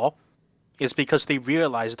the ball is because they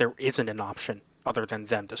realize there isn't an option other than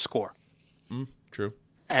them to score. True.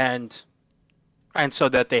 And so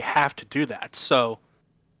that they have to do that. So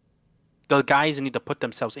the guys need to put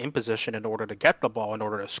themselves in position in order to get the ball in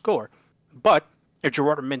order to score. But if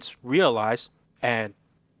Girard and Mintz realize, and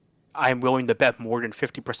I'm willing to bet more than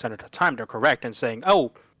 50% of the time they're correct in saying,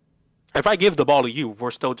 oh, if I give the ball to you, we're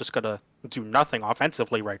still just going to do nothing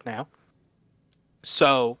offensively right now.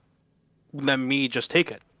 So let me just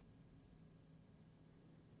take it.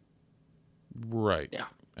 Right. Yeah.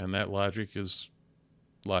 And that logic is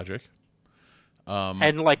logic.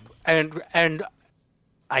 And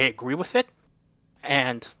I agree with it.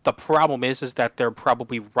 And the problem is that they're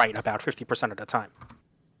probably right about 50% of the time.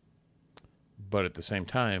 But at the same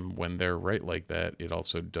time, when they're right like that, it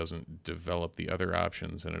also doesn't develop the other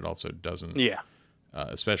options, and it also doesn't,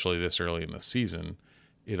 especially this early in the season,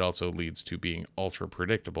 it also leads to being ultra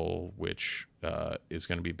predictable, which is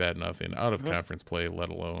going to be bad enough in out-of-conference play, let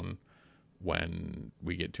alone when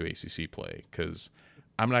we get to ACC play. Because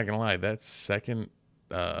I'm not going to lie, that second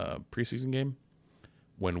preseason game,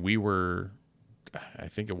 when we were, I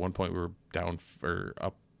think at one point we were down or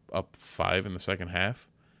up 5 in the second half,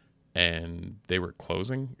 and they were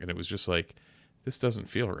closing, and it was just like, this doesn't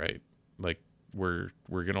feel right. Like we're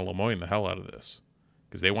gonna Lemoyne the hell out of this,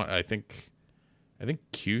 because they want. I think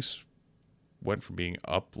Cuse went from being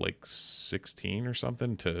up like 16 or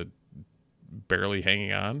something to barely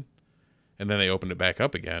hanging on, and then they opened it back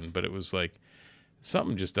up again. But it was like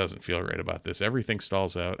something just doesn't feel right about this. Everything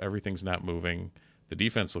stalls out. Everything's not moving. The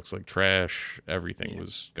defense looks like trash. Everything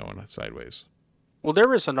was going sideways. Well,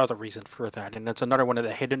 there is another reason for that, and it's another one of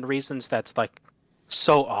the hidden reasons that's like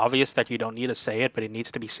so obvious that you don't need to say it, but it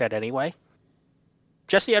needs to be said anyway.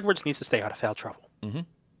 Jesse Edwards needs to stay out of foul trouble. Mm-hmm.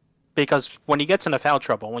 Because when he gets into foul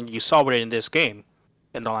trouble, when you saw it in this game,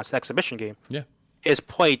 in the last exhibition game, his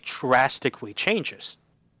play drastically changes.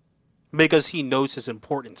 Because he knows his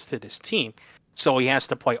importance to this team, so he has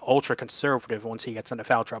to play ultra conservative once he gets into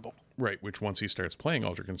foul trouble. Right, which once he starts playing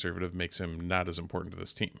ultra conservative makes him not as important to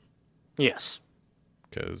this team. Yes.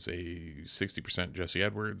 Because a 60% Jesse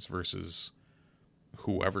Edwards versus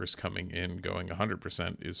whoever's coming in going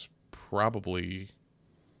 100% is probably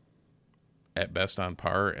at best on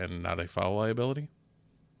par and not a foul liability.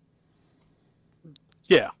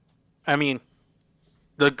 Yeah. I mean,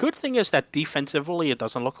 the good thing is that defensively it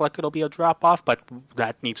doesn't look like it'll be a drop-off, but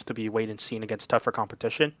that needs to be wait and seen against tougher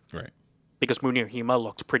competition. Right. Because Munir Hima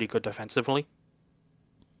looked pretty good defensively.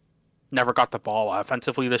 Never got the ball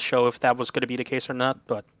offensively to show if that was going to be the case or not,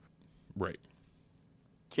 but right,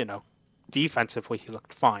 defensively he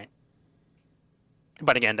looked fine.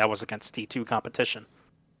 But again, that was against D2 competition.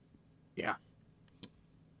 Yeah.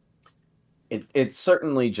 It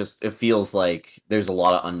certainly it feels like there's a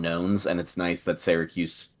lot of unknowns, and it's nice that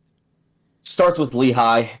Syracuse starts with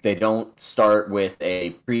Lehigh. They don't start with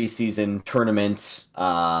a preseason tournament.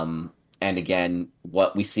 And again,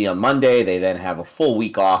 what we see on Monday, they then have a full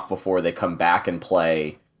week off before they come back and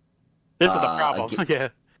play. This is the problem.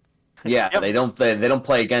 Yeah, Yep. they don't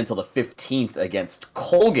play again until the 15th against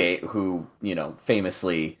Colgate, who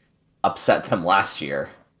famously upset them last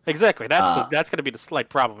year. Exactly. That's going to be the slight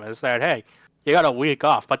problem. Is that hey, you got a week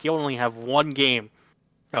off, but you only have one game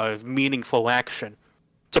of meaningful action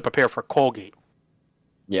to prepare for Colgate.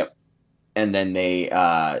 Yep. And then they,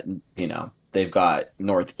 they've got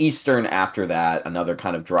Northeastern after that, another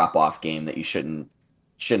kind of drop-off game that you shouldn't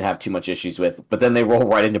have too much issues with. But then they roll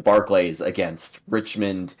right into Barclays against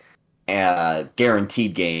Richmond,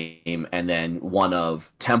 guaranteed game, and then one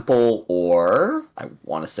of Temple or I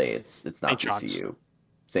want to say it's not GCU,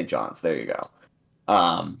 St. John's. There you go.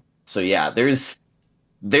 So yeah, there's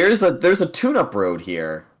a tune-up road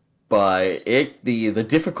here, but the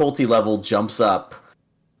difficulty level jumps up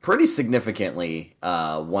pretty significantly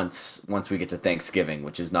once we get to Thanksgiving,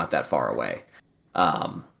 which is not that far away.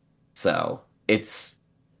 So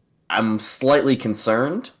I'm slightly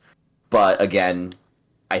concerned, but again,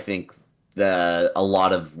 I think a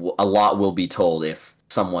lot will be told if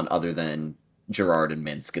someone other than Gerard and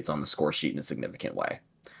Mintz gets on the score sheet in a significant way.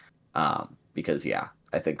 Because yeah,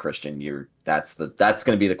 I think Christian, that's going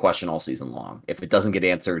to be the question all season long. If it doesn't get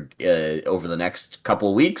answered over the next couple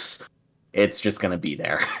of weeks, it's just going to be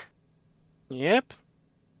there. Yep.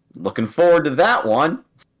 Looking forward to that one.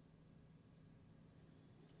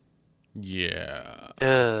 Yeah.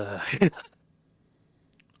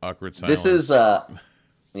 Awkward silence. This is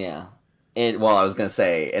yeah. Well, I was going to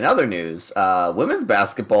say, in other news, women's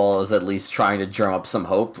basketball is at least trying to drum up some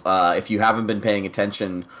hope. If you haven't been paying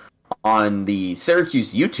attention on the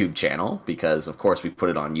Syracuse YouTube channel, because of course we put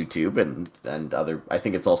it on YouTube and other, I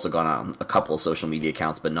think it's also gone on a couple of social media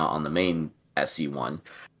accounts, but not on the main SC one.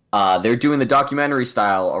 They're doing the documentary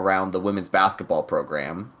style around the women's basketball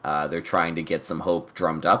program. They're trying to get some hope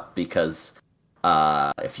drummed up because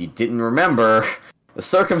if you didn't remember, the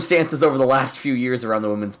circumstances over the last few years around the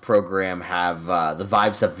women's program have the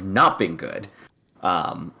vibes have not been good.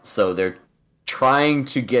 So they're trying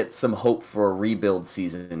to get some hope for a rebuild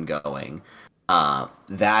season going.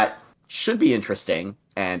 That should be interesting.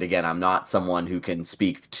 And again, I'm not someone who can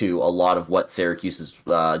speak to a lot of what Syracuse is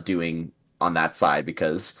doing on that side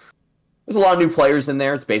because there's a lot of new players in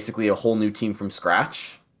there. It's basically a whole new team from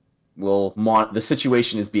scratch. The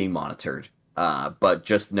situation is being monitored. But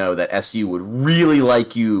just know that SU would really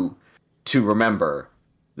like you to remember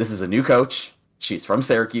this is a new coach. She's from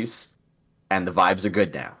Syracuse, and the vibes are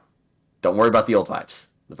good now. Don't worry about the old vibes.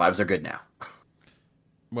 The vibes are good now.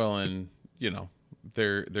 Well, and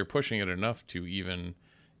they're pushing it enough to even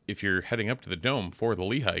if you're heading up to the Dome for the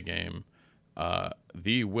Lehigh game,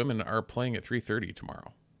 the women are playing at 3:30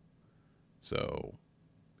 tomorrow. So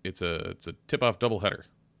it's a tip-off doubleheader.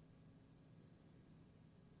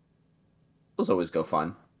 Those always go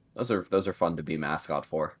fun. Those are fun to be mascot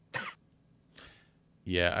for.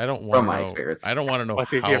 Yeah, I don't want to know. Experience. I don't want to know What,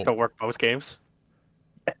 did you have to work both games?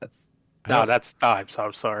 Yes. No, that's time, so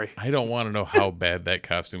I'm sorry. I don't want to know how bad that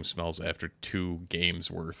costume smells after 2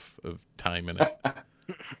 games worth of time in it.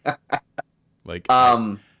 Like,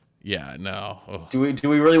 yeah, no. Ugh. Do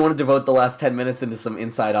we really want to devote the last 10 minutes into some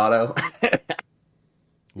Inside Auto?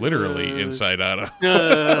 Literally inside out.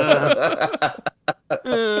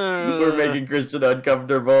 We're making Christian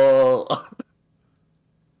uncomfortable.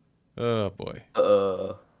 Oh boy.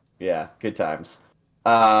 Yeah, good times.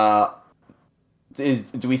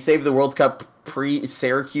 Do we save the World Cup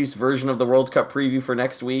Syracuse version of the World Cup preview for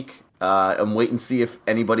next week? And wait and see if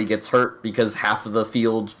anybody gets hurt because half of the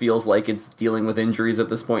field feels like it's dealing with injuries at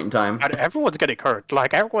this point in time. Everyone's getting hurt.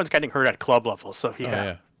 Like everyone's getting hurt at club level. So yeah. Oh,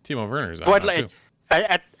 yeah. Timo Werner's out But now, too.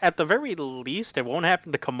 at the very least, it won't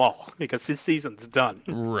happen to Kamal because his season's done.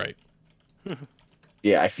 Right.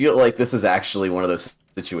 Yeah, I feel like this is actually one of those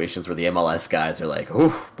situations where the MLS guys are like,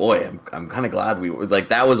 "Oh boy, I'm kind of glad we were like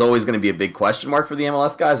that was always going to be a big question mark for the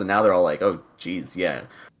MLS guys," and now they're all like, "Oh, geez, yeah."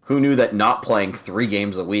 Who knew that not playing 3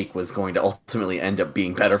 games a week was going to ultimately end up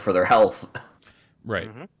being better for their health? Right.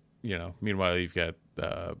 Mm-hmm. Meanwhile, you've got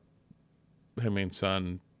Heung-min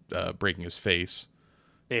Son breaking his face.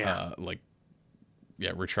 Yeah.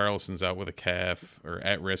 Richarlison's out with a calf or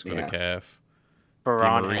at risk with a calf.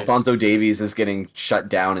 Alphonso Davies is getting shut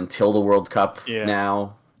down until the World Cup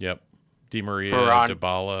now. Yep. Di Maria,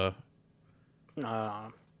 Dybala.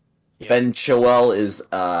 Ben Chilwell is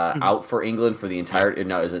out for England for the entire.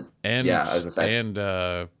 No, is it? And yeah, I was gonna say. And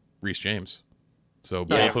Reece James. So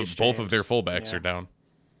Yeah, both of their fullbacks are down.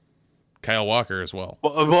 Kyle Walker as well.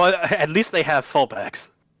 Well, at least they have fullbacks.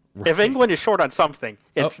 Right. If England is short on something,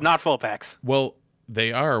 it's not fullbacks. Well,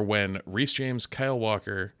 they are when Reece James, Kyle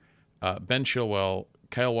Walker, Ben Chilwell,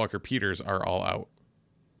 Kyle Walker-Peters are all out.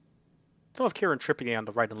 They'll have Kieran Trippier on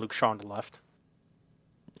the right and Luke Shaw on the left.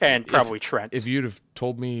 And probably Trent. If you'd have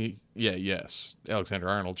told me, yes, Alexander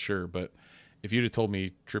Arnold, sure, but if you'd have told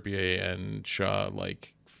me Trippier and Shaw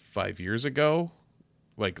like 5 years ago,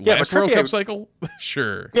 last World Cup cycle,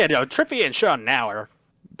 sure. Yeah, no, Trippier and Shaw now are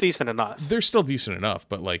decent enough. They're still decent enough,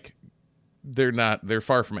 but they're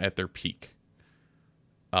far from at their peak.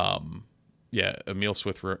 Emile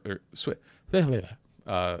Smith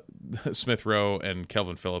Rowe and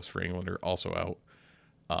Kelvin Phillips for England are also out.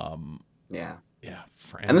 Yeah,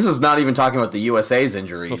 France. And this is not even talking about the USA's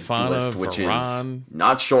injuries Fofana, list, which Varane, is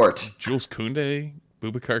not short. Jules Koundé,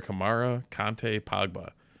 Boubacar Kamara, Kanté,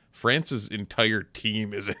 Pogba. France's entire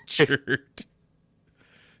team is injured.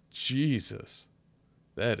 Jesus.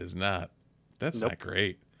 That's not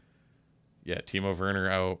great. Yeah, Timo Werner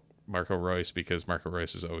out, Marco Reus because Marco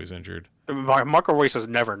Reus is always injured. Marco Reus is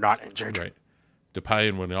never not injured. Right. Depay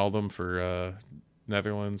and Wijnaldum for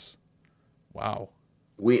Netherlands. Wow.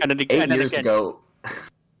 8 years ago.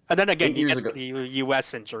 And then again, 8 you years get ago. the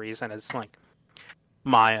U.S. injuries, and it's like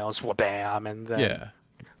Miles, Wabam, and then Yeah.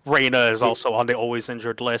 Reyna is also on the always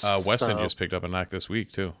injured list. Weston so- just picked up a knock this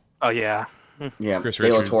week too. Oh yeah. Yeah, Chris De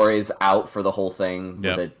La Richards. Torre's out for the whole thing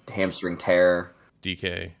Yep. with a hamstring tear.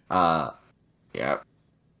 DK. Yeah.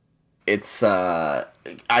 It's 8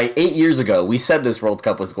 years ago we said this World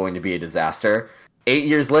Cup was going to be a disaster. 8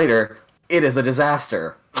 years later, it is a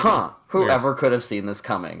disaster. Huh. Whoever could have seen this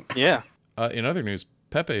coming. Yeah. In other news,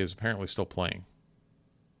 Pepe is apparently still playing.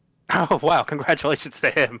 Oh wow! Congratulations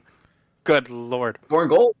to him. Good lord. Scoring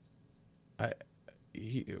goal.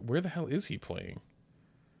 Where the hell is he playing?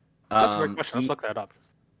 That's a great question. Let's look that up.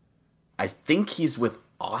 I think he's with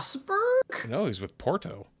Osberg? No, he's with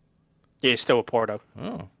Porto. Yeah, he's still with Porto.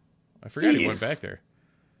 Oh, I forgot he went Jeez. back there.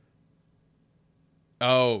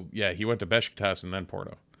 Oh, yeah, he went to Besiktas and then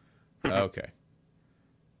Porto. Okay.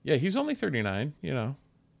 Yeah, he's only 39, you know.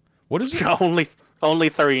 What is it? Only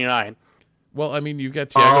 39. Well, I mean, you've got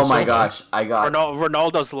Thiago Oh my Silva. gosh, I got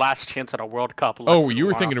Ronaldo's last chance at a World Cup. Oh, you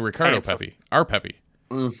were thinking of Ricardo Handsome. Pepe. Our Pepe.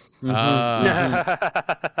 Mm-hmm.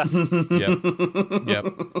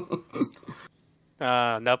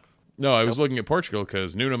 Yep. Nope. No, I was looking at Portugal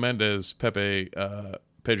because Nuno Mendes, Pepe,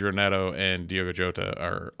 Pedro Neto, and Diogo Jota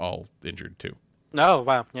are all injured too. Oh,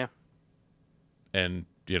 wow. Yeah. And,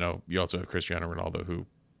 you know, you also have Cristiano Ronaldo, who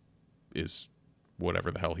is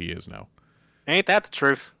whatever the hell he is now. Ain't that the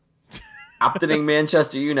truth? captaining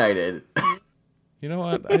Manchester United. You know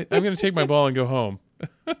what? I'm going to take my ball and go home.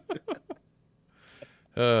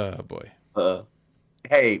 Oh, boy.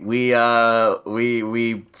 Hey, we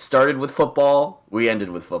started with football. We ended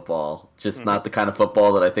with football. Just not the kind of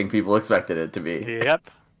football that I think people expected it to be. Yep.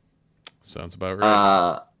 Sounds about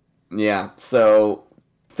right. Yeah. So,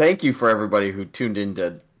 thank you for everybody who tuned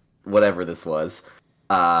into whatever this was.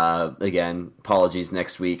 Again, apologies.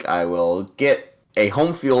 Next week, I will get a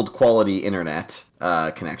home field quality internet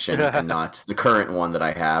connection and not the current one that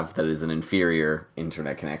I have that is an inferior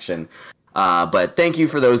internet connection. But thank you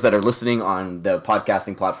for those that are listening on the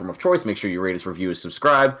podcasting platform of choice. Make sure you rate us, review us,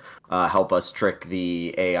 subscribe. Help us trick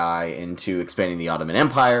the AI into expanding the Ottoman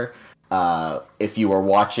Empire. If you are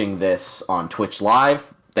watching this on Twitch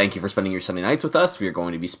Live, thank you for spending your Sunday nights with us. We are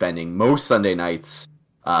going to be spending most Sunday nights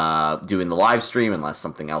doing the live stream unless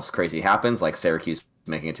something else crazy happens, like Syracuse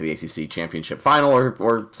making it to the ACC championship final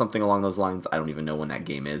or something along those lines. I don't even know when that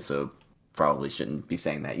game is, so probably shouldn't be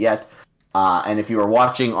saying that yet. And if you are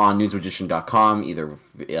watching on newsmagician.com, either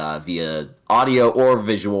via audio or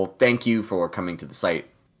visual, thank you for coming to the site.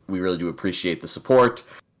 We really do appreciate the support.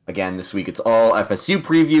 Again, this week it's all FSU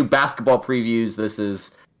preview, basketball previews. This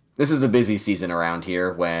is the busy season around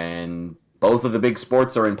here when both of the big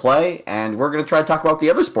sports are in play, and we're going to try to talk about the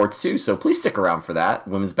other sports too. So please stick around for that.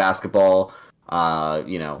 Women's basketball,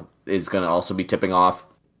 is going to also be tipping off.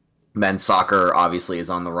 Men's soccer obviously is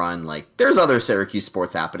on the run. Like, there's other Syracuse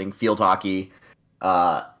sports happening. Field hockey.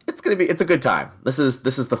 It's a good time. This is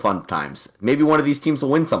the fun times. Maybe one of these teams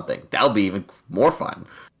will win something. That'll be even more fun.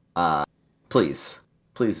 Please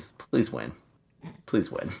win. Please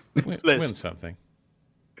win. Win something.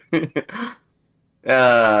 On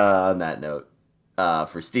that note,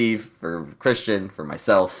 for Steve, for Christian, for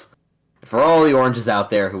myself, for all the oranges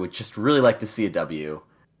out there who would just really like to see a W,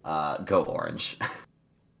 go Orange.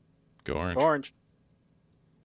 Go Orange. Orange.